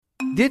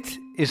Dit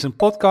is een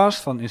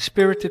podcast van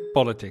Inspirited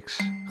Politics,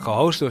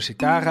 gehost door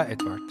Sitara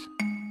Edward.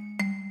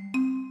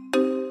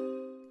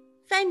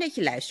 Fijn dat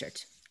je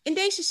luistert. In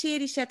deze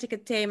serie zet ik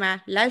het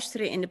thema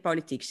luisteren in de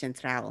politiek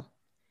centraal.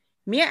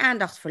 Meer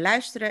aandacht voor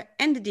luisteren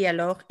en de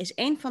dialoog is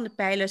een van de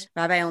pijlers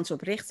waar wij ons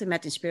op richten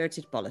met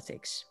Inspirited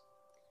Politics.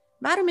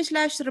 Waarom is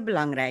luisteren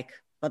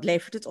belangrijk? Wat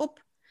levert het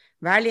op?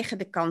 Waar liggen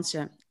de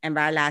kansen en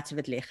waar laten we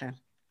het liggen?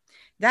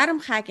 Daarom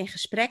ga ik in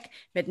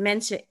gesprek met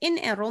mensen in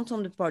en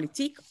rondom de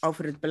politiek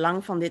over het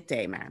belang van dit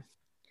thema.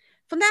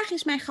 Vandaag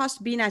is mijn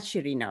gast Bina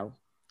Chirino,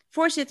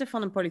 voorzitter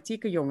van een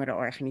politieke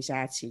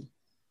jongerenorganisatie.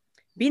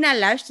 Bina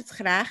luistert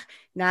graag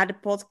naar de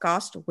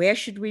podcast Where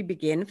Should We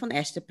Begin van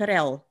Esther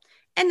Perel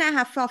en naar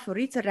haar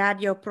favoriete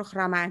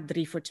radioprogramma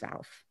 3 voor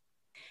 12.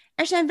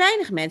 Er zijn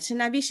weinig mensen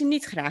naar wie ze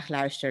niet graag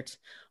luistert,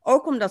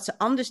 ook omdat ze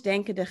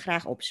andersdenkenden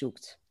graag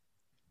opzoekt.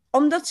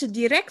 Omdat ze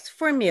direct,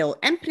 formeel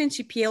en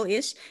principieel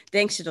is,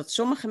 denkt ze dat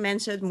sommige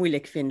mensen het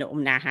moeilijk vinden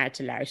om naar haar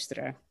te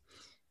luisteren.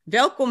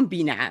 Welkom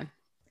Bina.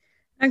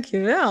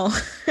 Dankjewel.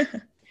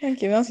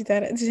 Dankjewel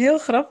Sitara. Het is heel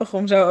grappig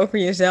om zo over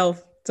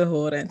jezelf te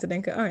horen en te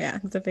denken, oh ja,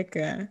 dat heb ik,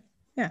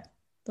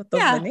 dat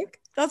ben ik.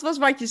 Dat was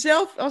wat je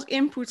zelf als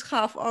input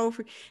gaf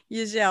over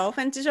jezelf.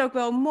 En het is ook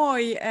wel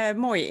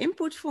mooie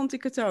input, vond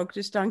ik het ook.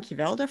 Dus dank je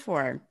wel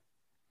daarvoor.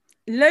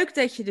 Leuk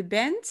dat je er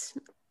bent.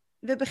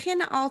 We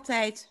beginnen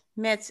altijd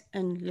met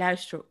een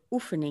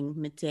luisteroefening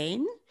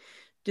meteen.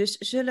 Dus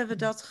zullen we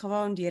dat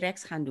gewoon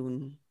direct gaan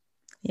doen?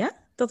 Ja,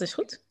 dat is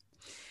goed.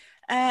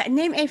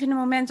 Neem even een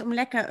moment om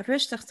lekker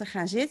rustig te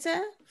gaan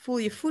zitten. Voel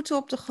je voeten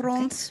op de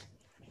grond.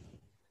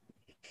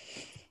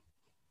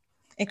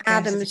 Ik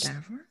adem zit er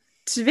klaar voor.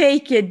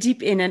 2 keer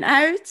diep in en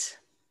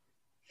uit.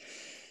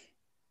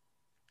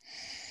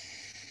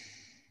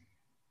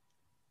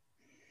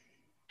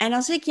 En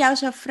als ik jou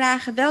zou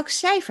vragen, welk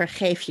cijfer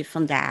geef je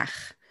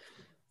vandaag?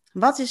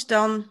 Wat is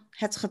dan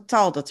het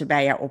getal dat er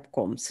bij jou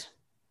opkomt?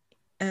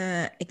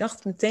 Ik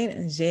dacht meteen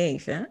een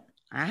 7.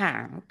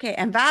 Aha, oké.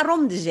 En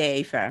waarom de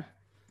 7?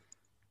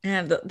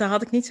 Ja, daar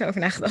had ik niet zo over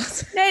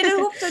nagedacht. Nee, dat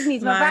hoeft ook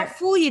niet. Maar waar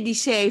voel je die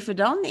 7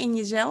 dan in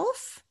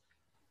jezelf?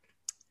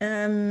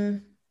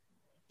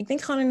 Ik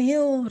denk gewoon een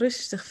heel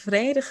rustig,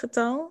 vredig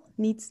getal.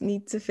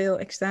 Niet te veel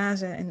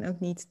extase en ook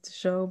niet te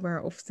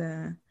sober of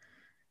te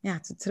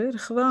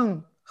treurig.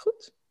 Gewoon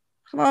goed.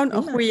 Gewoon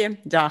een goede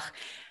dag.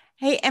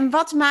 Hey, en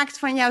wat maakt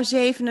van jou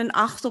 7 en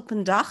 8 op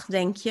een dag,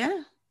 denk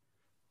je?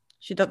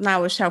 Als je dat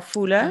nou eens zou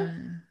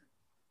voelen.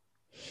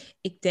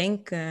 Ik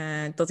denk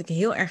dat ik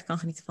heel erg kan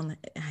genieten van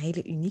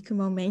hele unieke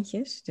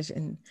momentjes. Dus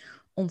een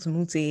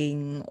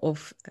ontmoeting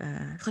of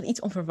gewoon iets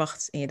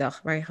onverwachts in je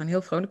dag. Waar je gewoon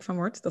heel vrolijk van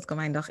wordt. Dat kan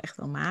mijn dag echt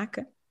wel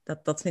maken.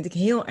 Dat vind ik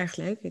heel erg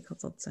leuk. Ik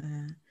had dat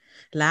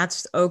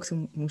laatst ook.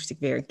 Toen moest ik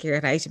weer een keer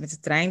reizen met de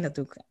trein. Dat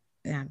doe ik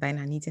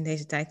bijna niet in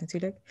deze tijd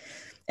natuurlijk.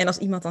 En als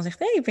iemand dan zegt,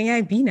 hey, ben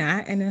jij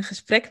Bina? En een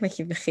gesprek met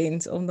je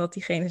begint, omdat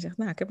diegene zegt,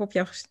 nou, ik heb op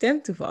jou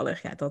gestemd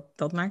toevallig. Ja,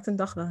 dat maakt een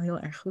dag wel heel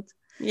erg goed.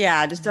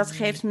 Ja, dus dat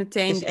geeft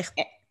meteen dus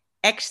echt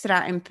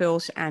extra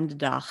impuls aan de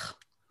dag.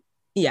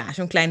 Ja,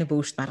 zo'n kleine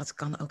boost, maar dat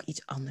kan ook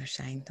iets anders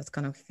zijn. Dat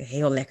kan ook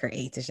heel lekker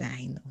eten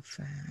zijn. Of,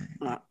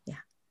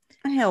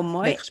 Heel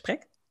mooi. Leuk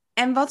gesprek.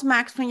 En wat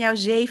maakt van jou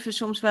 7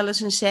 soms wel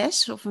eens een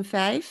 6 of een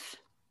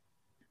 5?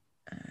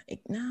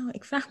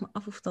 Ik vraag me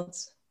af of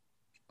dat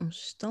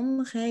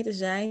omstandigheden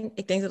zijn.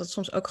 Ik denk dat het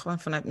soms ook gewoon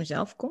vanuit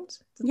mezelf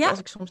komt. Als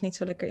ik soms niet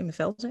zo lekker in mijn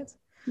vel zit.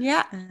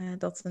 Ja.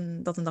 Dat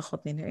een dag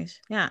wat minder is.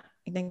 Ja,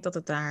 ik denk dat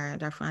het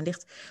daarvoor aan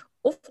ligt.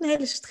 Of een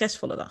hele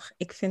stressvolle dag.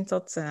 Ik vind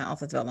dat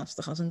altijd wel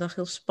lastig. Als een dag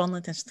heel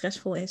spannend en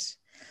stressvol is,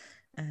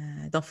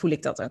 dan voel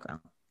ik dat ook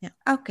wel. Ja.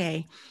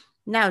 Oké.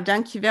 Nou,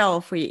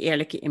 dankjewel voor je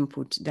eerlijke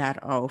input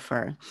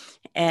daarover.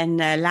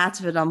 En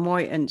laten we dan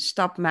mooi een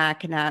stap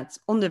maken naar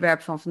het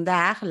onderwerp van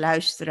vandaag,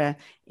 luisteren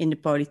in de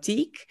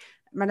politiek.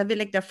 Maar dan wil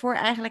ik daarvoor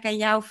eigenlijk aan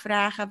jou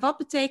vragen, wat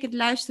betekent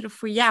luisteren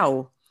voor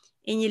jou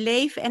in je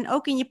leven en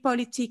ook in je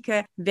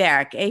politieke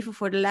werk? Even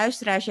voor de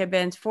luisteraars, jij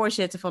bent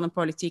voorzitter van een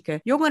politieke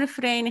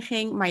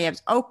jongerenvereniging, maar je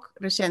hebt ook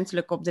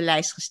recentelijk op de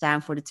lijst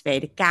gestaan voor de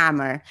Tweede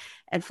Kamer.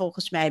 En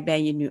volgens mij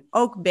ben je nu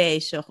ook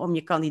bezig om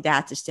je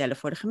kandidaat te stellen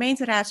voor de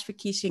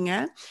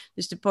gemeenteraadsverkiezingen.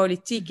 Dus de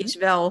politiek is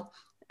wel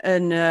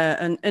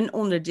een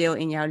onderdeel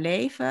in jouw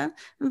leven.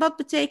 En wat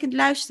betekent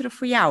luisteren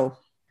voor jou?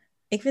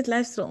 Ik vind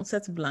luisteren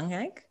ontzettend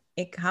belangrijk.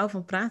 Ik hou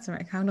van praten,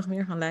 maar ik hou nog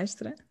meer van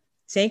luisteren.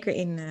 Zeker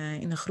in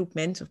een groep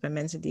mensen of bij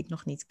mensen die ik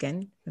nog niet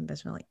ken. Ik ben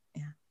best wel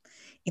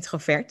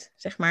introvert,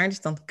 zeg maar.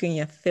 Dus dan kun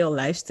je veel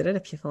luisteren.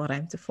 Daar heb je veel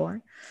ruimte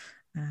voor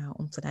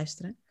om te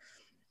luisteren.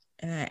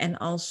 En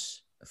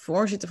als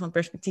voorzitter van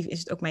Perspectief is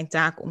het ook mijn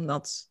taak om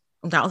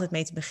daar altijd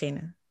mee te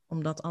beginnen.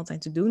 Om dat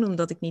altijd te doen,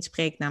 omdat ik niet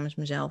spreek namens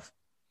mezelf.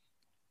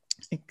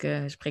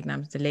 Ik spreek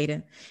namens de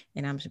leden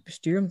en namens het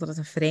bestuur, omdat het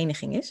een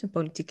vereniging is, een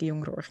politieke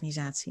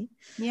jongerenorganisatie.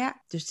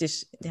 Ja.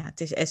 Dus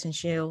het is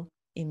essentieel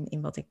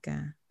in wat ik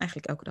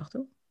eigenlijk elke dag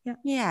doe.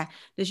 Ja,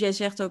 dus jij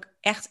zegt ook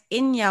echt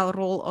in jouw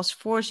rol als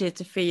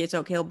voorzitter vind je het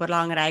ook heel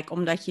belangrijk,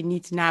 omdat je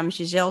niet namens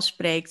jezelf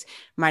spreekt,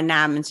 maar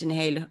namens een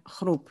hele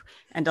groep.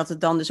 En dat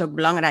het dan dus ook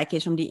belangrijk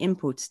is om die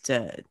input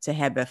te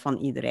hebben van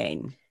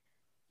iedereen.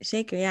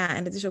 Zeker, ja.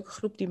 En het is ook een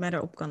groep die mij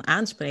daarop kan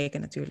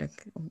aanspreken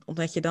natuurlijk.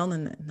 Omdat je dan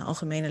een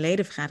algemene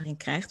ledenvergadering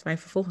krijgt waar je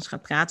vervolgens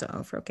gaat praten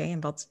over, oké, en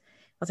wat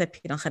heb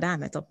je dan gedaan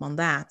met dat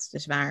mandaat?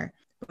 Dus waar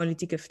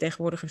politieke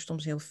vertegenwoordigers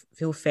soms heel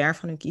veel ver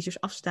van hun kiezers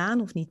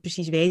afstaan of niet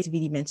precies weten wie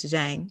die mensen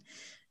zijn,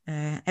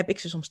 heb ik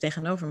ze soms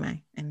tegenover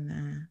mij.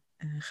 En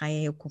ga je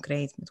heel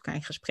concreet met elkaar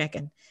in gesprek.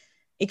 En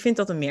ik vind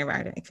dat een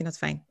meerwaarde. Ik vind dat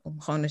fijn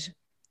om gewoon eens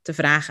te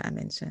vragen aan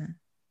mensen.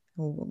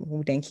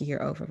 Hoe denk je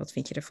hierover? Wat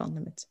vind je ervan?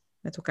 En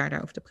met elkaar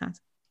daarover te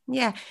praten.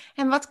 Ja,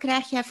 en wat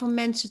krijg jij van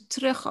mensen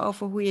terug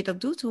over hoe je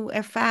dat doet? Hoe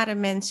ervaren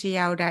mensen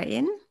jou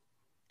daarin?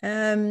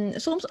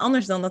 Soms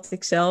anders dan dat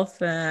ik zelf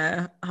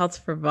had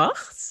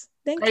verwacht,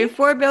 denk ik. Kan je een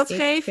voorbeeld Ik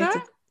geven?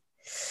 vind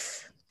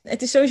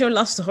het is sowieso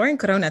lastig hoor, in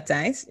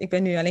coronatijd. Ik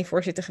ben nu alleen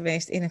voorzitter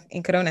geweest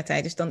in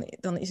coronatijd. Dus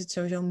dan is het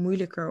sowieso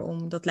moeilijker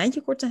om dat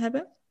lijntje kort te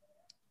hebben.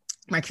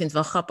 Maar ik vind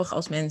het wel grappig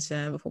als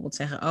mensen bijvoorbeeld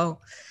zeggen,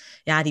 oh,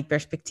 ja, die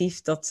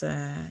perspectief, dat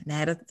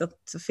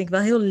vind ik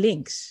wel heel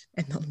links.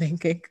 En dan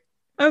denk ik,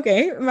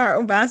 oké, maar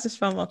op basis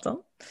van wat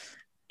dan?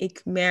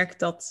 Ik merk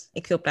dat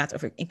ik veel praat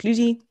over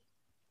inclusie.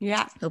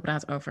 Ja. Veel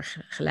praat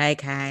over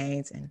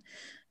gelijkheid en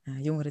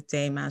jongere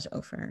thema's,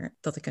 over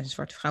dat ik een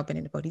zwarte vrouw ben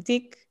in de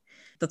politiek.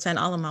 Dat zijn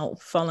allemaal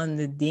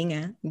opvallende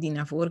dingen die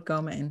naar voren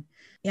komen. En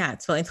ja, het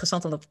is wel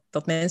interessant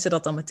dat mensen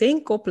dat dan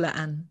meteen koppelen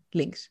aan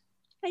links.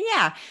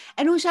 Ja,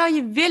 en hoe zou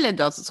je willen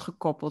dat het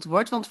gekoppeld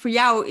wordt? Want voor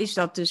jou is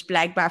dat dus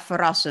blijkbaar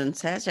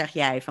verrassend, hè? Zeg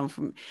jij.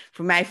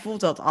 Voor mij voelt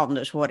dat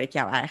anders, hoor ik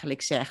jou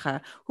eigenlijk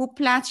zeggen. Hoe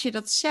plaats je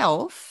dat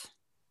zelf?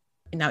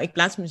 Nou, ik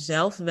plaats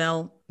mezelf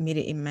wel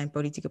midden in mijn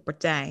politieke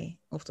partij.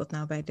 Of dat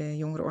nou bij de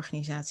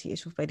jongerenorganisatie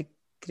is of bij de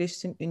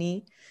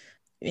ChristenUnie.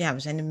 Ja, we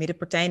zijn de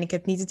middenpartij en ik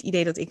heb niet het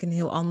idee dat ik een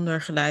heel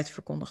ander geluid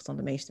verkondig dan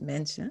de meeste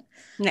mensen.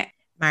 Nee.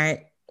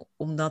 Maar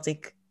omdat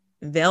ik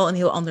wel een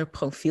heel ander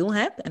profiel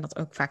heb en dat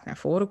ook vaak naar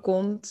voren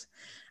komt.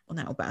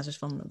 Nou, op basis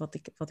van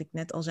wat ik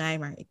net al zei,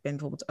 maar ik ben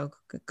bijvoorbeeld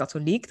ook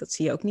katholiek. Dat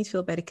zie je ook niet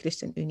veel bij de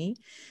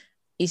ChristenUnie.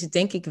 Is het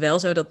denk ik wel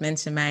zo dat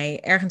mensen mij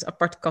ergens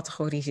apart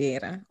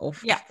categoriseren. Of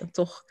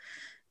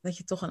dat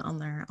je toch een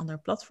ander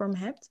platform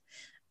hebt.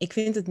 Ik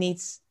vind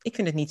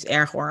het niet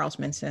erg hoor als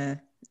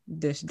mensen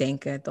dus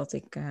denken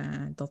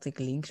dat ik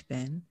links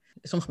ben.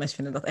 Sommige mensen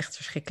vinden dat echt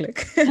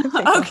verschrikkelijk.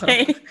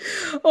 Oké.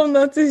 Om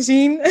dat te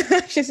zien.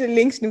 Als je ze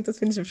links noemt, dat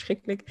vinden ze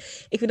verschrikkelijk.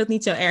 Ik vind dat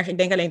niet zo erg. Ik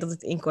denk alleen dat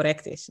het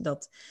incorrect is.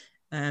 Dat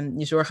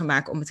je zorgen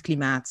maken om het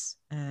klimaat.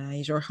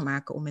 Je zorgen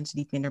maken om mensen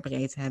die het minder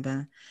breed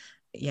hebben.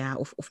 Ja,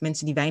 of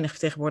mensen die weinig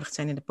vertegenwoordigd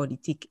zijn in de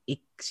politiek.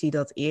 Ik zie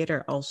dat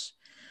eerder als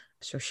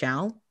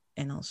sociaal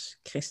en als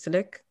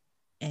christelijk.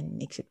 En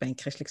ik zit bij een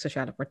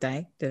christelijk-sociale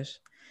partij.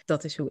 Dus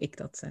dat is hoe ik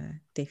dat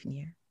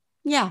definieer.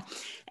 Ja,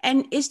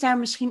 en is daar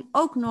misschien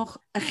ook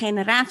nog een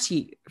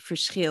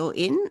generatieverschil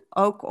in?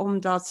 Ook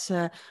omdat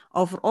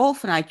overal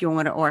vanuit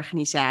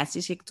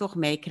jongerenorganisaties ik toch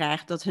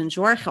meekrijg dat hun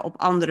zorgen op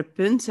andere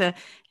punten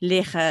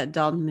liggen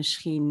dan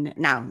misschien,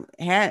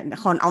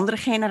 gewoon andere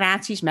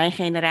generaties, mijn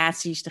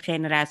generaties, de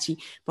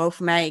generatie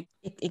boven mij.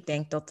 Ik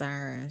denk dat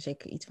daar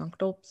zeker iets van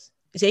klopt.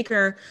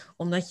 Zeker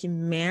omdat je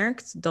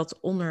merkt dat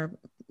onder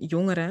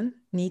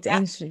jongeren, niet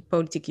eens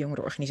politieke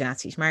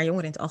jongerenorganisaties, maar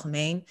jongeren in het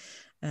algemeen,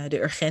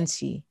 de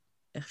urgentie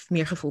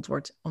meer gevoeld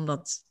wordt,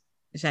 omdat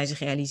zij zich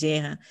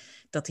realiseren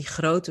dat die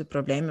grote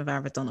problemen waar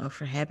we het dan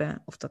over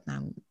hebben, of dat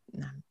nou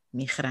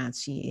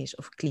migratie is,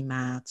 of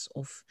klimaat,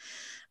 of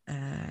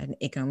een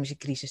economische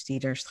crisis die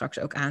er straks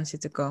ook aan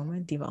zit te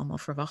komen, die we allemaal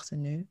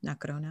verwachten nu, na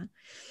corona.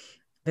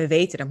 We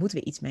weten, daar moeten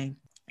we iets mee.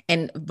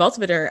 En wat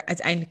we er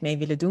uiteindelijk mee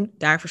willen doen,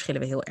 daar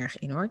verschillen we heel erg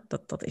in hoor.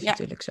 Dat is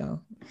natuurlijk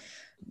zo.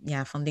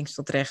 Ja, van links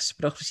tot rechts,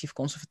 progressief,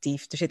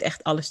 conservatief. Er zit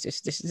echt alles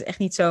tussen. Dus het is echt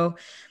niet zo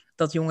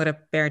dat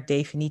jongeren per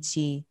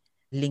definitie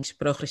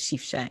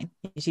links-progressief zijn.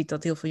 Je ziet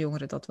dat heel veel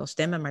jongeren dat wel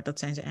stemmen, maar dat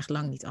zijn ze echt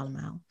lang niet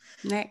allemaal.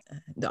 Nee.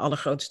 De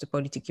allergrootste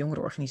politiek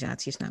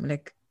jongerenorganisatie is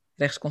namelijk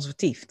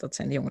rechtsconservatief. Dat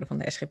zijn de jongeren van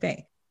de SGP.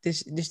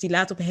 Dus die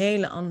laten op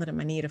hele andere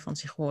manieren van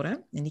zich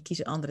horen en die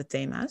kiezen andere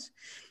thema's.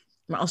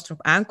 Maar als het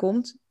erop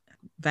aankomt,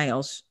 wij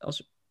als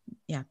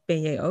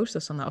PJO's,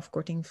 dat is dan de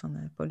afkorting van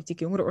de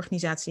politieke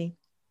jongerenorganisatie,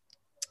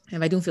 en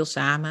wij doen veel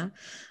samen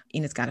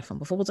in het kader van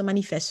bijvoorbeeld een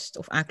manifest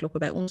of aankloppen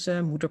bij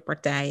onze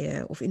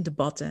moederpartijen of in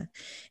debatten.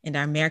 En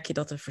daar merk je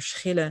dat de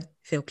verschillen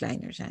veel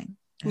kleiner zijn.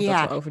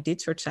 Dat we over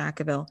dit soort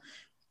zaken wel een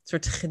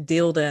soort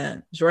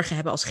gedeelde zorgen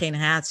hebben als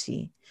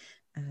generatie.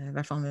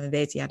 Waarvan we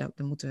weten, daar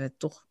moeten we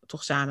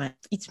toch samen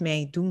iets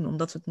mee doen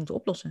omdat we het moeten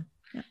oplossen.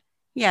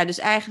 Ja, dus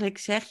eigenlijk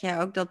zeg jij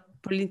ook dat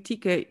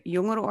politieke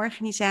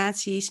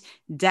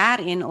jongerenorganisaties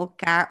daarin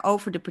elkaar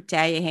over de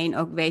partijen heen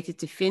ook weten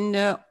te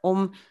vinden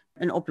om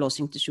een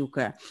oplossing te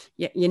zoeken.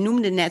 Je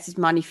noemde net het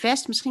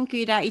manifest, misschien kun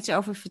je daar iets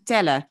over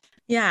vertellen.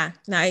 Ja,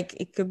 nou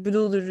ik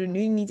bedoelde er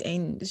nu niet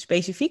één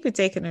specifiek. We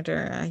tekenen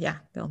er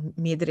wel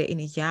meerdere in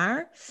het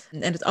jaar.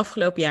 En het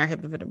afgelopen jaar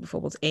hebben we er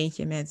bijvoorbeeld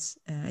eentje met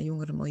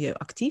Jongerenmilieu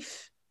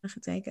Actief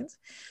getekend.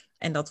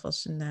 En dat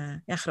was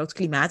een groot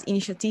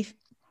klimaatinitiatief.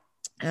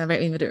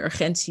 Waarin we de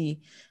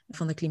urgentie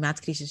van de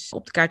klimaatcrisis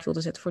op de kaart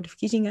wilden zetten voor de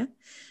verkiezingen.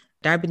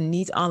 Daar hebben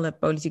niet alle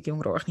politieke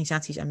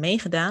jongerenorganisaties aan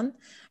meegedaan,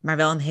 maar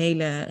wel een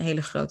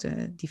hele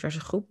grote diverse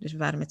groep. Dus we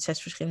waren met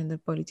 6 verschillende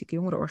politieke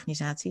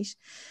jongerenorganisaties.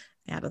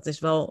 Ja, dat is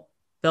wel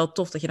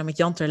tof dat je dan met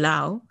Jan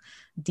Terlouw,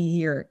 die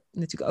hier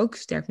natuurlijk ook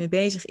sterk mee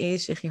bezig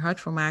is, zich hier hard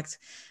voor maakt,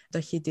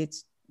 dat je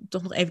dit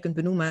toch nog even kunt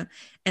benoemen.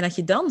 En dat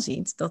je dan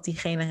ziet dat die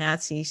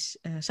generaties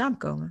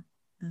samenkomen.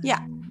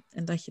 Ja.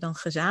 En dat je dan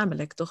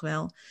gezamenlijk toch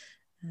wel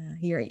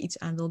hier iets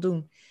aan wil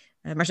doen.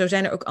 Maar zo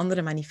zijn er ook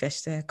andere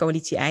manifesten.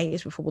 Coalitie I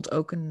is bijvoorbeeld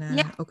ook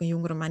een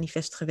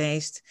jongerenmanifest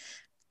geweest.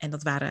 En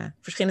dat waren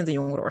verschillende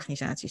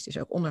jongerenorganisaties. Dus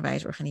ook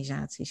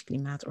onderwijsorganisaties,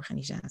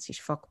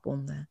 klimaatorganisaties,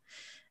 vakbonden.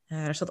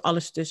 Daar zat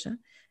alles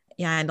tussen.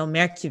 Ja, en dan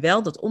merk je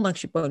wel dat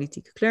ondanks je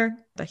politieke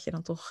kleur, dat je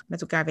dan toch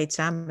met elkaar weet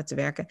samen te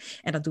werken.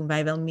 En dat doen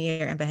wij wel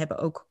meer. En we hebben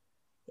ook,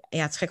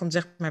 ja, het is gek om te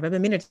zeggen, maar we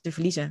hebben minder te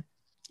verliezen.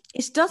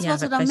 Is dat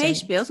wat er dan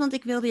meespeelt? Want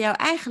ik wilde jou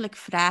eigenlijk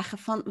vragen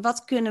van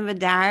wat kunnen we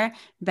daar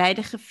bij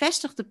de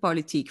gevestigde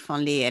politiek van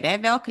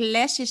leren? Welke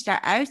les is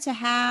daaruit te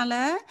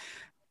halen?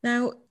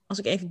 Nou, als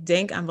ik even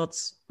denk aan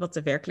wat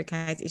de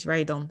werkelijkheid is waar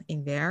je dan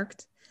in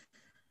werkt.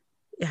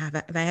 Ja,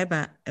 wij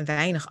hebben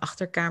weinig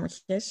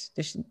achterkamertjes.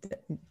 Dus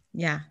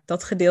ja,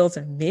 dat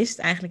gedeelte mist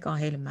eigenlijk al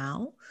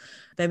helemaal.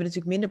 We hebben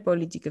natuurlijk minder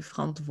politieke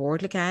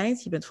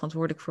verantwoordelijkheid. Je bent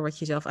verantwoordelijk voor wat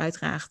je zelf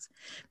uitdraagt.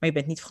 Maar je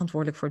bent niet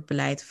verantwoordelijk voor het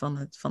beleid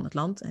van het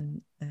land.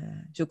 En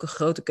zulke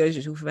grote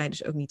keuzes hoeven wij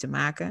dus ook niet te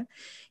maken.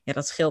 Ja,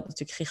 dat scheelt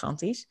natuurlijk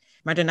gigantisch.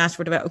 Maar daarnaast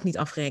worden wij ook niet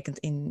afgerekend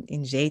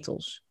in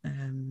zetels.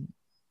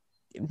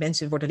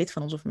 Mensen worden lid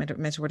van ons of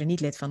mensen worden niet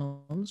lid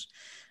van ons.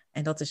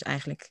 En dat is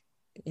eigenlijk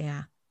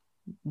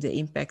de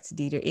impact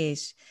die er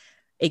is.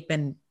 Ik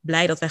ben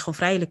blij dat wij gewoon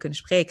vrijelijk kunnen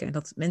spreken. En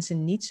dat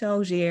mensen niet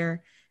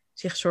zozeer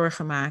zich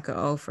zorgen maken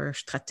over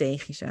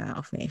strategische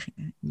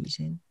afwegingen in die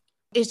zin.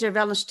 Is er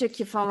wel een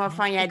stukje van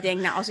waarvan jij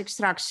denkt, nou als ik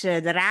straks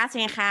de raad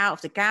inga of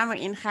de Kamer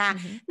inga,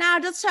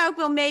 nou dat zou ik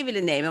wel mee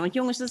willen nemen. Want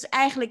jongens, dat is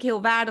eigenlijk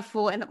heel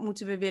waardevol en dat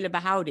moeten we willen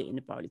behouden in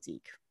de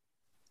politiek.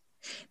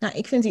 Nou,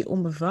 ik vind die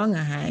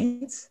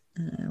onbevangenheid,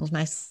 volgens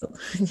mij is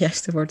dat het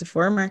juiste woord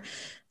ervoor, maar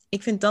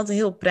ik vind dat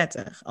heel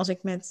prettig. Als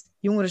ik met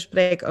jongeren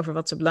spreek over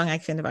wat ze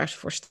belangrijk vinden, waar ze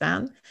voor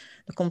staan,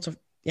 dan komt er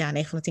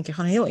 9 van de 10 keer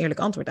gewoon een heel eerlijk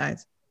antwoord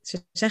uit.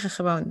 Ze zeggen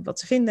gewoon wat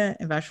ze vinden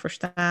en waar ze voor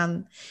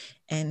staan.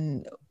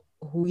 En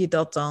hoe je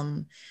dat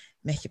dan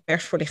met je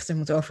persvoorlichter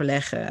moet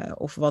overleggen.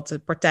 Of wat de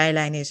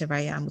partijlijn is en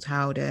waar je aan moet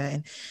houden.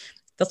 En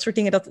dat soort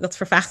dingen, dat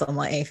vervaagt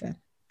allemaal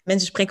even.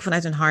 Mensen spreken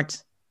vanuit hun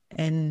hart.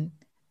 En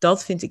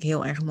dat vind ik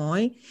heel erg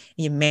mooi.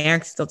 En je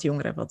merkt dat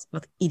jongeren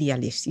wat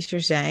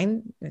idealistischer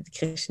zijn. De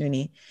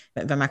ChristenUnie,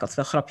 wij maken altijd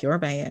wel een grapje hoor,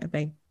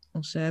 bij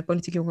onze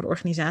politieke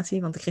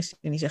jongerenorganisatie. Want de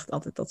ChristenUnie zegt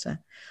altijd dat ze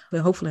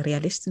hoopvolle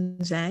realisten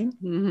zijn.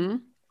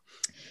 Mm-hmm.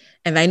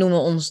 En wij noemen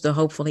ons de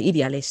hoopvolle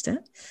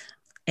idealisten.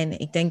 En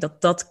ik denk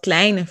dat dat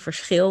kleine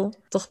verschil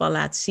toch wel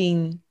laat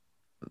zien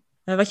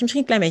wat je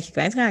misschien een klein beetje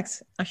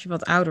kwijtraakt als je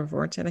wat ouder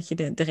wordt. En dat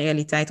je de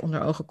realiteit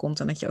onder ogen komt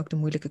en dat je ook de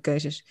moeilijke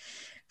keuzes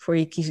voor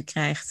je kiezen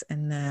krijgt.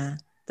 En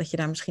dat je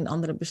daar misschien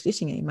andere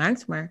beslissingen in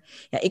maakt.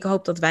 Maar ja, ik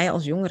hoop dat wij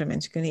als jongere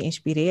mensen kunnen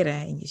inspireren.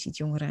 En je ziet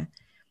jongeren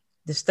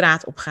de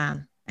straat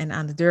opgaan en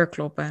aan de deur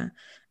kloppen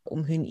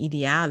om hun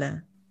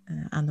idealen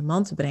aan de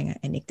man te brengen.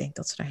 En ik denk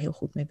dat ze daar heel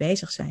goed mee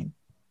bezig zijn.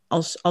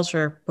 Als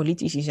er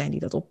politici zijn die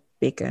dat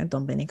oppikken,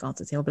 dan ben ik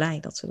altijd heel blij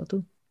dat ze dat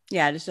doen.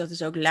 Ja, dus dat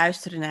is ook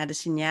luisteren naar de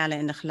signalen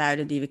en de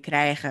geluiden die we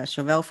krijgen,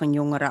 zowel van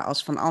jongeren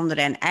als van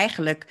anderen. En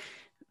eigenlijk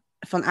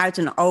vanuit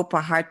een open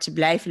hart te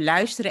blijven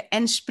luisteren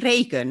en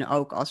spreken,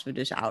 ook als we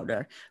dus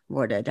ouder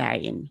worden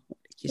daarin.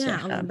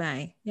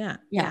 Allebei.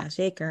 Ja,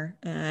 zeker.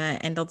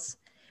 En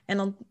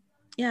dan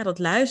dat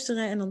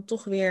luisteren en dan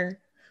toch weer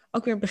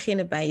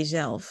beginnen bij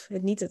jezelf.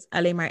 Niet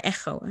alleen maar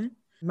echo, hè?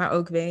 Maar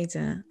ook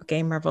weten,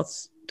 oké, maar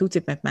wat doet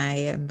dit met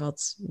mij en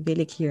wat wil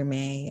ik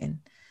hiermee?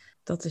 En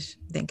dat is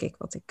denk ik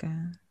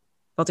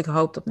wat ik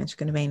hoop dat mensen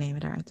kunnen meenemen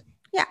daaruit.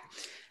 Ja,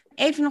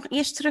 even nog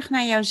eerst terug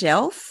naar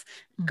jouzelf.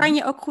 Kan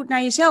je ook goed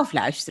naar jezelf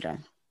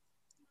luisteren?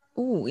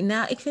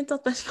 Nou, ik vind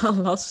dat best wel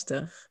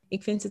lastig.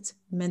 Ik vind het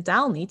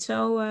mentaal niet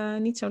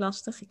zo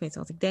lastig. Ik weet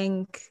wat ik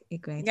denk,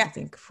 ik weet wat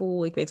ik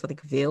voel, ik weet wat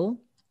ik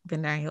wil. Ik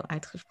ben daar heel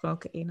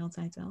uitgesproken in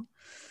altijd wel.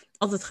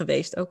 Altijd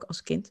geweest, ook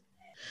als kind.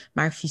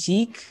 Maar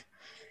fysiek,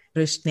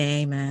 rust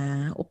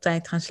nemen, op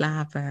tijd gaan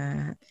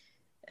slapen,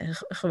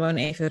 gewoon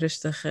even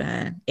rustig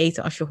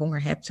eten als je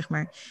honger hebt, zeg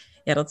maar.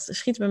 Ja, dat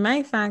schiet bij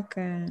mij vaak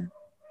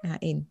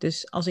in.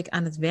 Dus als ik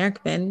aan het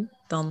werk ben,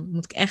 dan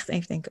moet ik echt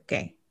even denken,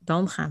 oké,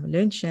 dan gaan we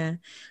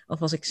lunchen.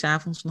 Of als ik 's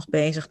avonds nog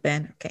bezig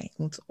ben, oké, ik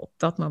moet op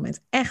dat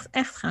moment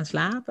echt gaan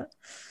slapen.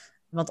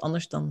 Want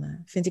anders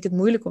dan vind ik het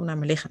moeilijk om naar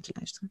mijn lichaam te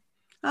luisteren.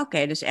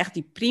 Oké, dus echt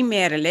die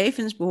primaire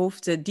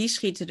levensbehoeften, die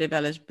schieten er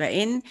wel eens bij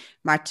in.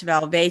 Maar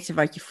terwijl weten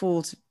wat je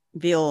voelt,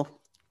 wil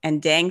en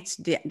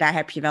denkt, daar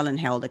heb je wel een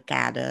helder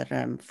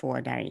kader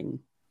voor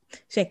daarin.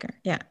 Zeker,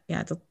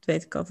 ja, dat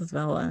weet ik altijd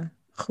wel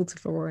goed te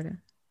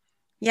verwoorden.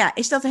 Ja,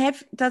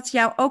 heeft dat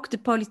jou ook de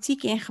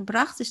politiek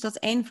ingebracht? Is dat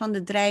een van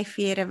de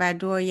drijfveren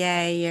waardoor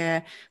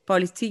jij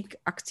politiek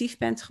actief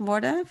bent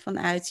geworden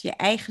vanuit je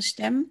eigen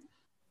stem?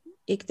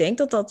 Ik denk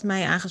dat dat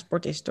mij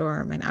aangespoord is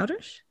door mijn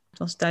ouders. Het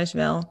was thuis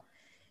wel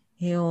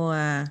heel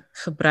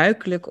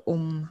gebruikelijk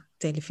om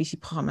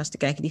televisieprogramma's te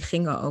kijken die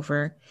gingen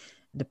over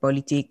de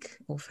politiek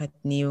of het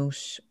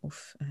nieuws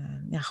of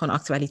gewoon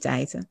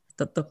actualiteiten.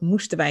 Dat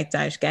moesten wij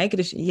thuis kijken,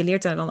 dus je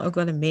leert daar dan ook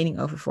wel een mening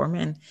over vormen.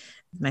 En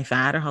mijn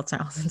vader had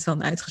daar altijd wel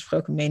een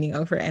uitgesproken mening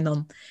over. En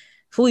dan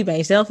voel je bij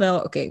jezelf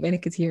wel, oké, ben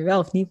ik het hier wel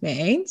of niet mee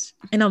eens?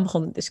 En dan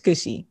begon de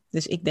discussie.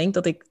 Dus ik denk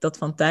dat ik dat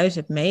van thuis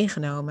heb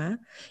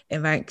meegenomen.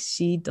 En waar ik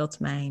zie dat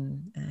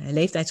mijn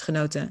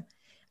leeftijdsgenoten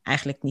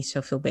eigenlijk niet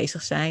zoveel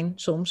bezig zijn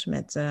soms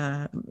met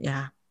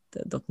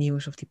dat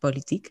nieuws of die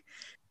politiek.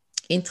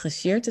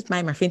 Interesseert het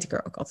mij, maar vind ik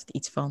er ook altijd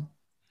iets van.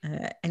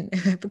 En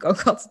heb ik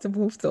ook altijd de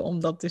behoefte om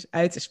dat dus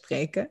uit te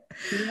spreken.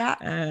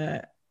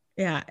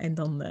 Ja. En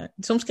dan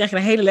soms krijg je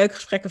daar hele leuke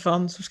gesprekken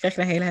van. Soms krijg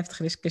je daar hele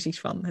heftige discussies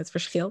van. Het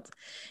verschilt.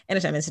 En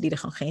er zijn mensen die er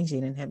gewoon geen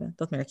zin in hebben.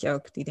 Dat merk je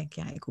ook. Die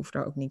denken, ik hoef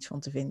er ook niets van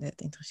te vinden.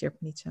 Het interesseert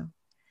me niet zo.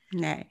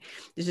 Nee,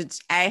 dus het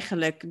is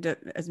eigenlijk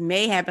het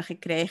mee hebben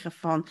gekregen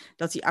van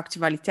dat die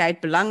actualiteit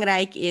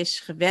belangrijk is,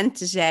 gewend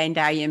te zijn,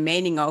 daar je een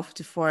mening over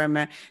te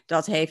vormen,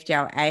 dat heeft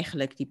jou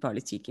eigenlijk die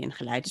politiek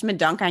ingeleid. Dus met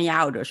dank aan je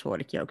ouders, hoor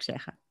ik je ook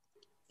zeggen.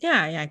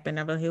 Ja, ik ben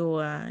daar wel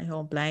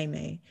heel blij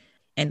mee.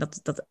 En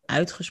dat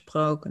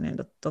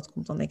uitgesproken, dat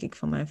komt dan denk ik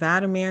van mijn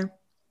vader meer.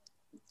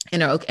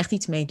 En er ook echt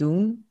iets mee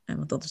doen.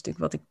 Want dat is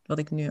natuurlijk wat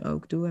ik nu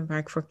ook doe en waar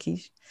ik voor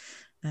kies.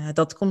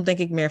 Dat komt denk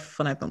ik meer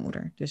vanuit mijn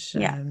moeder. Dus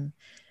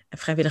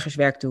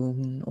vrijwilligerswerk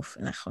doen. Of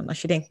gewoon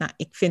als je denkt,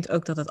 ik vind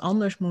ook dat het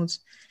anders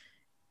moet.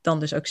 Dan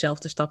dus ook zelf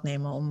de stap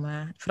nemen om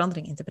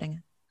verandering in te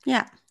brengen.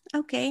 Ja,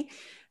 oké.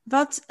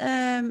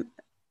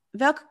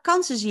 Welke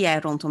kansen zie jij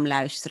rondom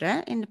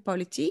luisteren in de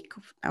politiek?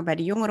 Of nou bij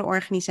de jongere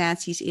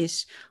organisaties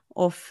is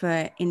of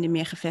in de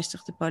meer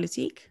gevestigde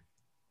politiek?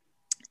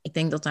 Ik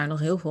denk dat daar nog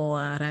heel veel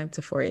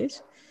ruimte voor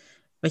is.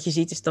 Wat je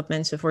ziet is dat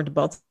mensen voor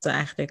debatten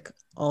eigenlijk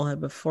al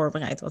hebben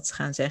voorbereid wat ze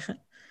gaan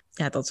zeggen.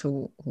 Ja, dat is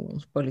hoe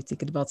onze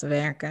politieke debatten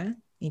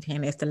werken.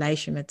 Iedereen heeft een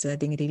lijstje met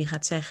dingen die hij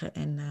gaat zeggen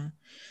en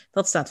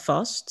dat staat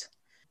vast.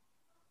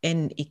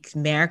 En ik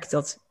merk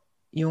dat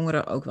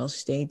jongeren ook wel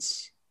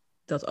steeds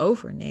dat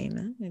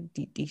overnemen.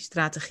 Die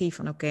strategie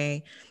van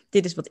oké,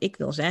 dit is wat ik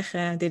wil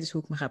zeggen, dit is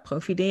hoe ik me ga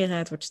profileren.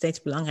 Het wordt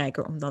steeds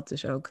belangrijker om dat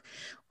dus ook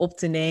op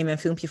te nemen, een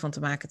filmpje van te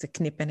maken, te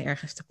knippen en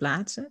ergens te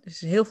plaatsen. Dus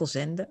heel veel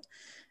zenden.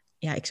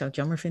 Ja, ik zou het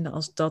jammer vinden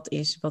als dat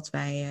is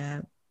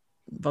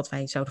wat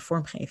wij zouden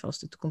vormgeven als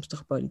de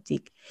toekomstige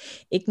politiek.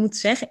 Ik moet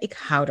zeggen, ik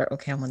hou daar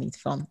ook helemaal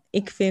niet van.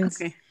 Ik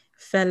vind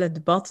felle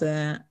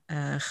debatten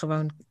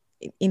gewoon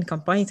in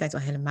campagnetijd al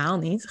helemaal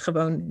niet.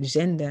 Gewoon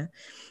zenden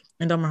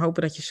en dan maar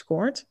hopen dat je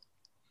scoort.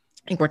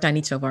 Ik word daar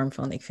niet zo warm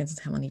van. Ik vind het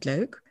helemaal niet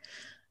leuk.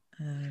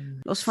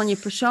 Los van je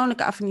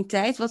persoonlijke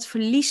affiniteit, wat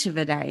verliezen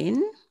we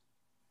daarin?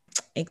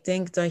 Ik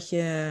denk dat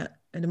je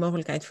de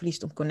mogelijkheid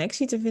verliest om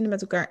connectie te vinden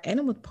met elkaar en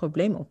om het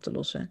probleem op te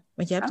lossen.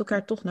 Want je hebt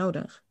elkaar toch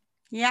nodig.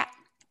 Ja.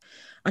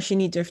 Als je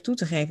niet durft toe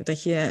te geven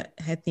dat je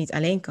het niet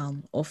alleen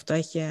kan, of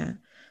dat je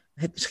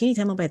het misschien niet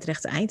helemaal bij het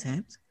rechte eind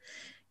hebt,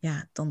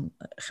 ja, dan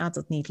gaat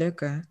dat niet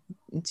lukken.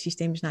 Het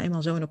systeem is nou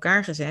eenmaal zo in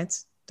elkaar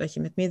gezet dat je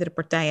met meerdere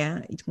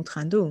partijen iets moet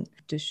gaan doen.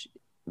 Dus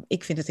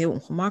ik vind het heel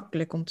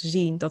ongemakkelijk om te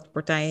zien dat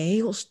partijen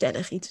heel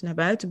stellig iets naar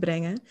buiten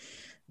brengen,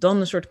 dan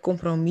een soort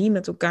compromis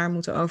met elkaar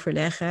moeten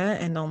overleggen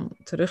en dan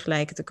terug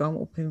lijken te komen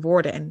op hun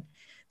woorden. En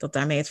dat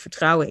daarmee het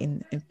vertrouwen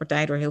in een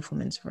partij door heel veel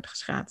mensen wordt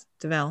geschaad.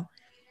 Terwijl,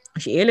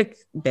 als je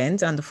eerlijk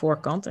bent aan de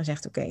voorkant en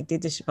zegt, oké,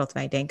 dit is wat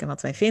wij denken en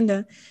wat wij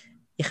vinden.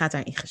 Je gaat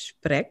daar in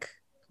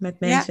gesprek met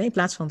mensen, in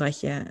plaats van dat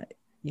je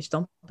je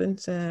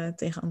standpunt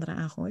tegen anderen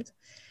aangooit.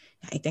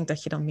 Ja, ik denk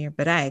dat je dan meer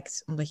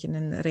bereikt, omdat je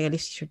een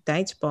realistischer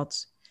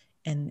tijdspad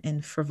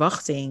en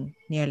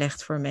verwachting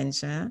neerlegt voor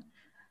mensen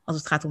als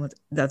het gaat om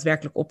het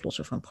daadwerkelijk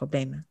oplossen van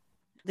problemen.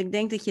 Ik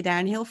denk dat je daar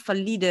een heel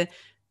valide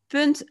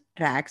punt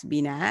raakt,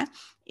 Bina,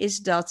 is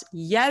dat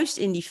juist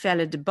in die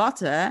felle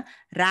debatten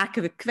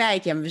raken we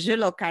kwijt. Ja, we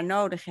zullen elkaar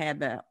nodig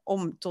hebben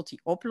om tot die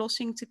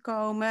oplossing te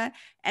komen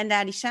en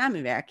daar die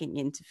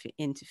samenwerking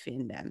in te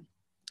vinden.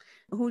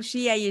 Hoe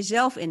zie jij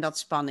jezelf in dat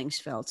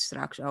spanningsveld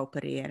straks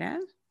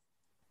opereren?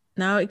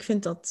 Nou, ik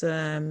vind dat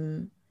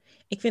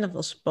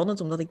wel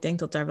spannend, omdat ik denk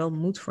dat daar wel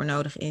moed voor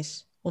nodig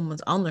is om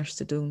het anders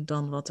te doen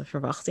dan wat de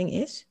verwachting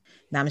is.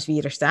 Namens wie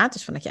je er staat,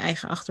 dus vanuit je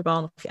eigen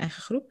achterban of je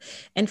eigen groep.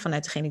 En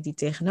vanuit degene die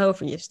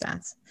tegenover je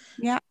staat.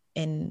 Ja.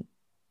 En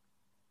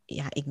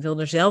ja, ik wil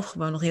er zelf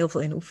gewoon nog heel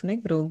veel in oefenen.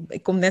 Ik bedoel,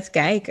 ik kom net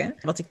kijken.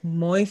 Wat ik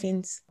mooi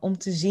vind om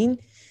te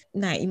zien.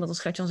 Nou, iemand als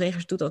Gert-Jan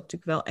Zegers doet dat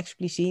natuurlijk wel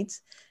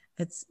expliciet.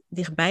 Het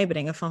dichtbij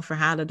brengen van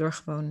verhalen door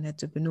gewoon het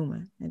te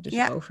benoemen. En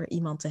dus over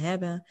iemand te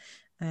hebben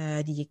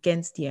die je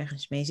kent, die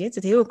ergens mee zit.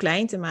 Het heel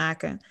klein te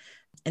maken.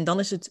 En dan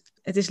is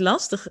het is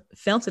lastig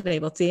fel te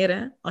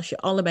debatteren als je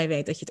allebei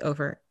weet dat je het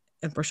over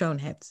een persoon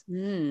hebt.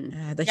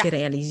 Dat je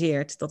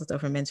realiseert dat het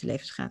over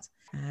mensenlevens gaat.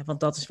 Want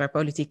dat is waar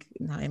politiek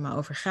nou eenmaal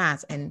over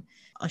gaat. En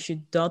als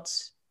je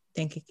dat,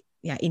 denk ik,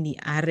 in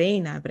die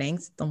arena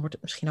brengt, dan wordt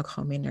het misschien ook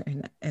gewoon minder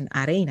een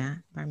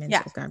arena waar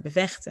mensen elkaar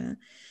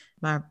bevechten.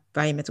 Maar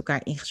waar je met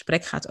elkaar in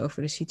gesprek gaat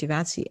over de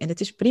situatie. En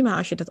het is prima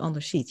als je dat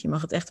anders ziet. Je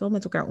mag het echt wel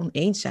met elkaar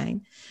oneens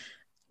zijn.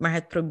 Maar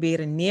het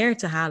proberen neer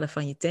te halen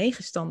van je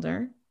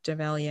tegenstander,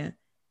 terwijl je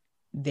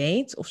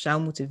weet of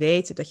zou moeten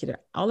weten dat je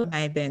er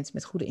allebei bent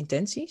met goede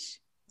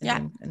intenties.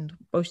 En een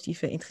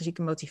positieve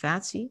intrinsieke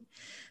motivatie.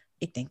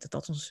 Ik denk dat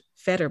dat ons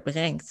verder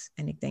brengt.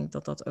 En ik denk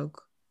dat dat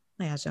ook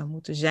zou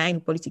moeten zijn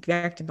hoe politiek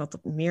werkt. En dat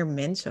meer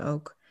mensen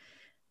ook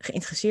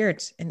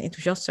geïnteresseerd en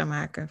enthousiast zou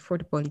maken voor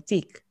de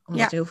politiek.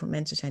 Omdat er heel veel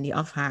mensen zijn die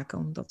afhaken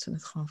omdat ze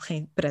het gewoon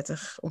geen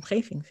prettige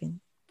omgeving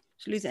vinden.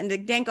 Absoluut. En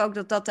ik denk ook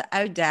dat dat de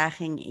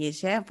uitdaging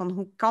is. Hè? Van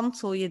hoe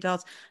kantel je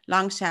dat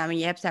langzaam? En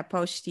je hebt daar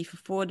positieve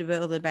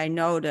voorbeelden bij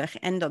nodig.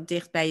 En dat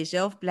dicht bij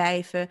jezelf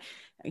blijven.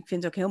 Ik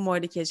vind het ook heel mooi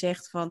dat je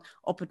zegt van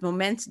op het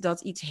moment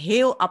dat iets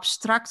heel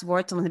abstract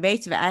wordt, dan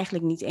weten we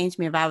eigenlijk niet eens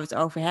meer waar we het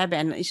over hebben.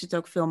 En dan is het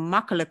ook veel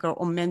makkelijker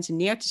om mensen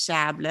neer te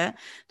sabelen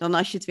dan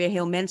als je het weer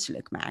heel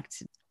menselijk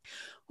maakt.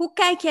 Hoe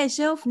kijk jij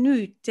zelf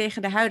nu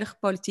tegen de huidige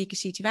politieke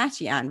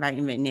situatie aan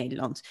waarin we in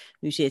Nederland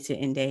nu zitten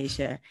in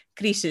deze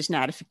crisis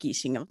na de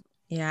verkiezingen?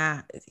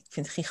 Ja, ik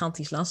vind het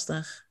gigantisch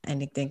lastig.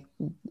 En ik denk,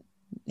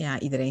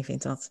 iedereen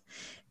vindt dat.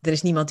 Er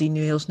is niemand die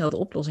nu heel snel de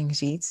oplossing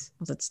ziet,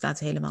 want het staat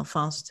helemaal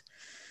vast.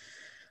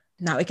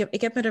 Nou,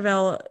 ik heb me er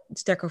wel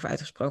sterk over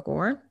uitgesproken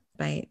hoor.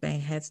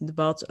 Bij het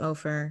debat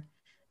over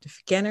de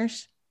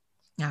verkenners.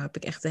 Nou, heb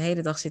ik echt de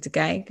hele dag zitten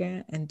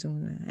kijken. En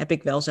toen heb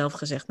ik wel zelf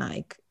gezegd,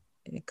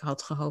 ik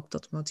had gehoopt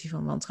dat het motie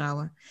van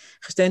wantrouwen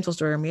gesteund was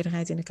door een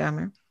meerderheid in de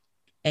Kamer.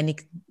 En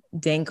ik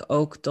denk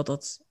ook dat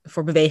dat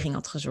voor beweging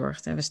had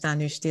gezorgd. En we staan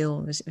nu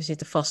stil. We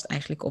zitten vast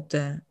eigenlijk op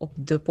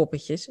de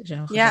poppetjes,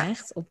 zo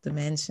gezegd. Op de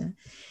mensen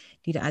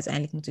die er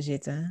uiteindelijk moeten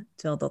zitten.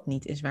 Terwijl dat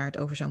niet is waar het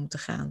over zou moeten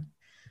gaan.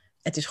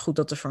 Het is goed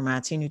dat de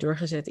formatie nu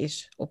doorgezet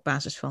is op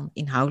basis van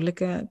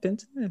inhoudelijke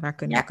punten. Waar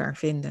kunnen we elkaar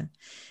vinden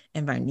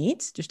en waar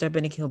niet. Dus daar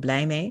ben ik heel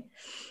blij mee.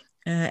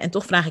 En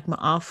toch vraag ik me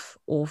af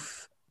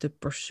of de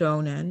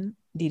personen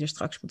die er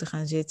straks moeten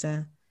gaan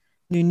zitten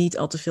nu niet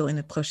al te veel in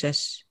het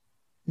proces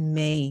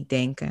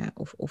meedenken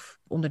of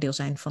onderdeel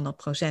zijn van dat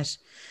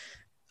proces.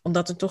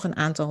 Omdat er toch een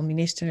aantal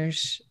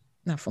ministers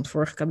van het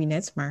vorige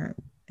kabinet, maar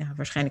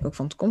waarschijnlijk ook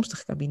van het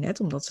toekomstige kabinet,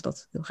 omdat ze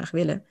dat heel graag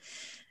willen,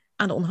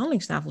 aan de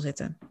onderhandelingstafel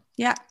zitten.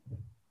 Ja.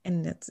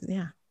 En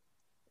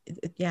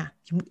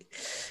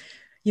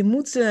je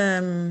moet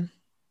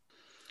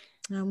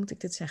hoe moet ik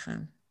dit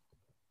zeggen?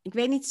 Ik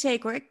weet niet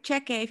zeker hoor. Ik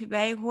check even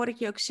bij. Hoor ik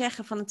je ook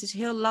zeggen van het is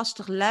heel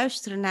lastig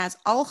luisteren naar het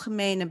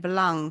algemene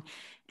belang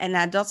en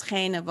naar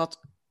datgene wat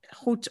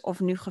goed of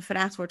nu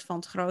gevraagd wordt van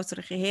het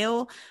grotere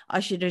geheel.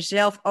 Als je er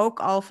zelf ook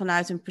al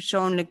vanuit een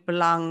persoonlijk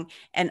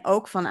belang en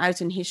ook vanuit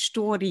een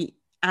historie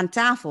aan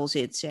tafel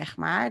zit, zeg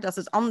maar. Dat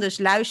het anders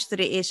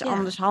luisteren is,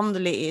 anders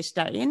handelen is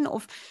daarin.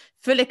 Of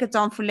vul ik het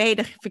dan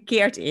volledig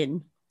verkeerd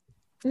in?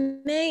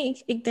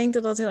 Nee, ik denk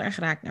dat dat heel erg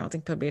raakt naar wat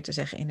ik probeer te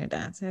zeggen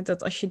inderdaad.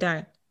 Dat als je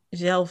daar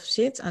zelf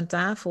zit aan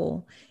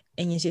tafel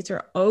en je zit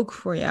er ook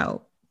voor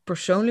jouw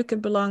persoonlijke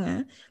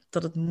belangen,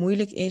 dat het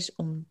moeilijk is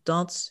om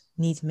dat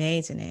niet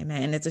mee te nemen.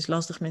 En het is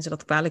lastig mensen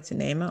dat kwalijk te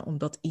nemen,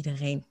 omdat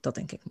iedereen dat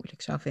denk ik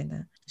moeilijk zou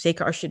vinden.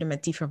 Zeker als je er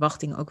met die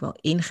verwachting ook wel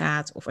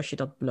ingaat, of als je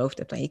dat beloofd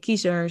hebt aan je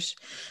kiezers,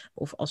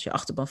 of als je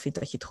achterban vindt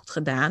dat je het goed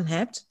gedaan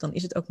hebt, dan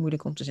is het ook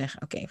moeilijk om te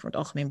zeggen, oké, voor het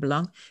algemeen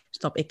belang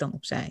stap ik dan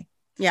opzij.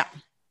 Ja.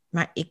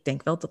 Maar ik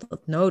denk wel dat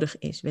dat nodig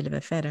is, willen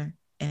we verder.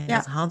 En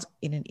dat had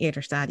in een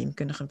eerder stadium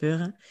kunnen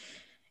gebeuren.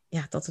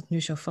 Ja, dat het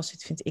nu zo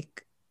vastzit, vind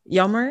ik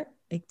jammer.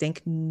 Ik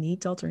denk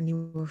niet dat er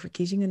nieuwe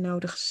verkiezingen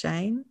nodig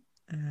zijn.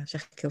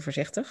 Zeg ik heel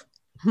voorzichtig.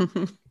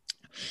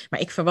 Maar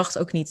ik verwacht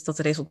ook niet dat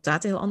de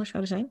resultaten heel anders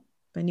zouden zijn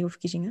bij nieuwe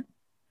verkiezingen.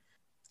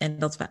 En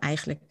dat we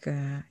eigenlijk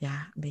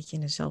een beetje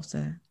in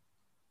dezelfde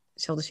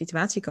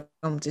situatie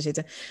komen te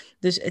zitten.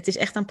 Dus het is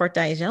echt aan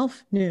partijen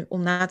zelf nu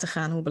om na te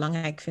gaan hoe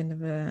belangrijk vinden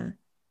we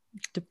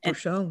de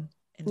persoon.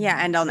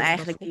 En dan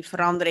eigenlijk die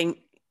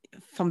verandering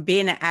van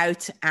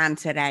binnenuit aan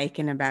te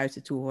reiken naar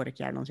buiten toe, hoor ik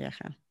jou dan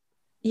zeggen.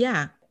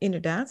 Ja,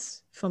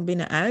 inderdaad. Van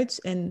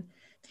binnenuit. En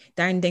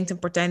daarin denkt een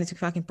partij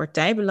natuurlijk vaak in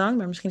partijbelang.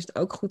 Maar misschien is het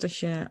ook goed als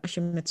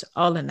je met z'n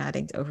allen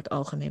nadenkt over het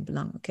algemeen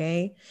belang.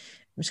 Oké,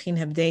 misschien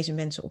hebben deze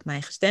mensen op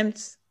mij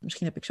gestemd.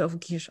 Misschien heb ik zoveel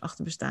kiezers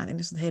achter me staan en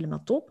is dat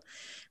helemaal top.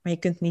 Maar je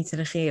kunt niet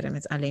regeren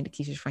met alleen de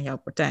kiezers van jouw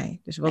partij.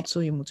 Dus wat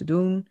zul je moeten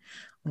doen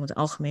om het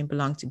algemeen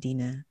belang te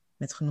dienen,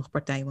 met genoeg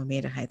partijen om een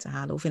meerderheid te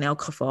halen? Of in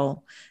elk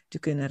geval te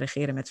kunnen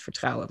regeren met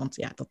vertrouwen. Want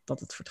dat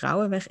het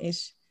vertrouwen weg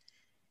is.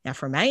 Ja,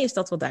 voor mij is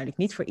dat wel duidelijk.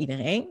 Niet voor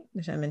iedereen.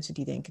 Er zijn mensen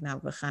die denken,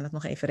 we gaan het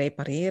nog even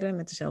repareren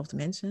met dezelfde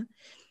mensen.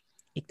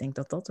 Ik denk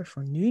dat dat er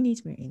voor nu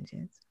niet meer in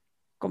zit.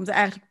 Komt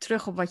eigenlijk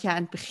terug op wat jij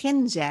aan het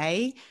begin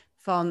zei.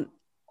 Van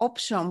op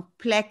zo'n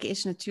plek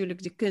is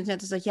natuurlijk de kunst, net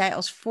als dat jij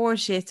als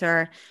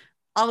voorzitter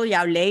al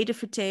jouw leden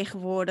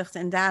vertegenwoordigt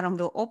en daarom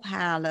wil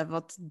ophalen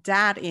wat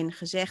daarin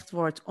gezegd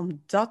wordt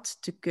om dat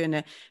te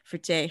kunnen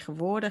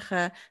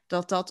vertegenwoordigen,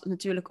 dat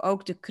natuurlijk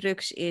ook de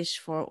crux is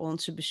voor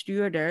onze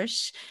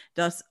bestuurders.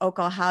 Dat ook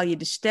al haal je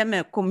de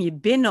stemmen, kom je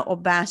binnen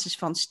op basis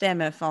van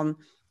stemmen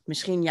van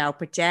misschien jouw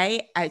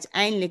partij,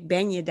 uiteindelijk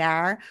ben je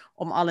daar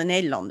om alle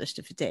Nederlanders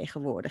te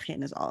vertegenwoordigen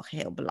in het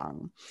algeheel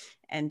belang.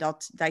 En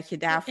dat je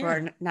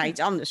daarvoor naar iets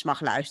anders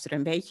mag luisteren.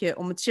 Een beetje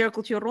om het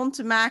cirkeltje rond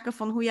te maken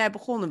van hoe jij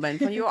begonnen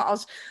bent. Van joh,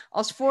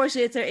 als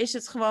voorzitter is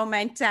het gewoon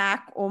mijn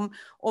taak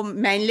om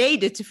mijn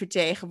leden te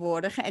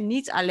vertegenwoordigen. En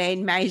niet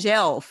alleen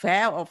mijzelf,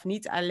 hè? Of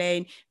niet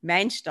alleen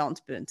mijn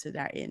standpunten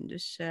daarin.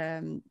 Dus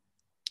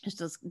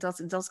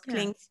dat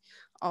klinkt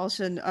als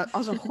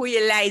een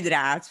goede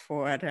leidraad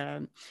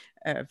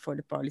voor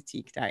de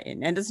politiek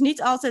daarin. En dat is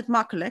niet altijd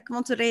makkelijk,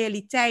 want de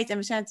realiteit, en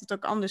we zijn het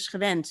ook anders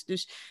gewend.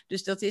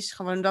 Dus dat is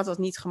gewoon dat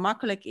niet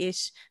gemakkelijk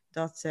is,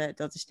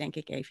 dat is denk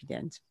ik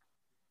evident.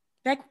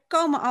 Wij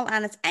komen al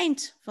aan het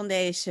eind van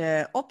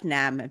deze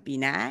opname,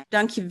 Bina.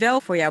 Dank je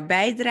wel voor jouw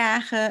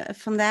bijdrage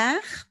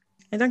vandaag.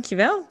 En dank je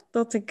wel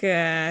dat ik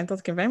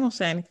erbij mocht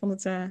zijn. Ik vond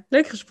het een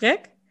leuk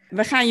gesprek.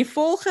 We gaan je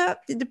volgen,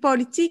 de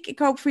politiek. Ik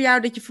hoop voor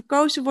jou dat je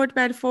verkozen wordt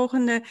bij de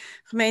volgende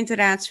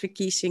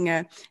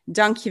gemeenteraadsverkiezingen.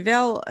 Dank je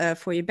wel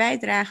voor je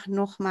bijdrage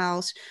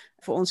nogmaals.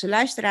 Voor onze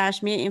luisteraars,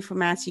 meer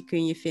informatie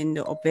kun je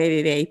vinden op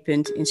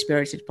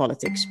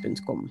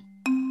www.inspiritedpolitics.com.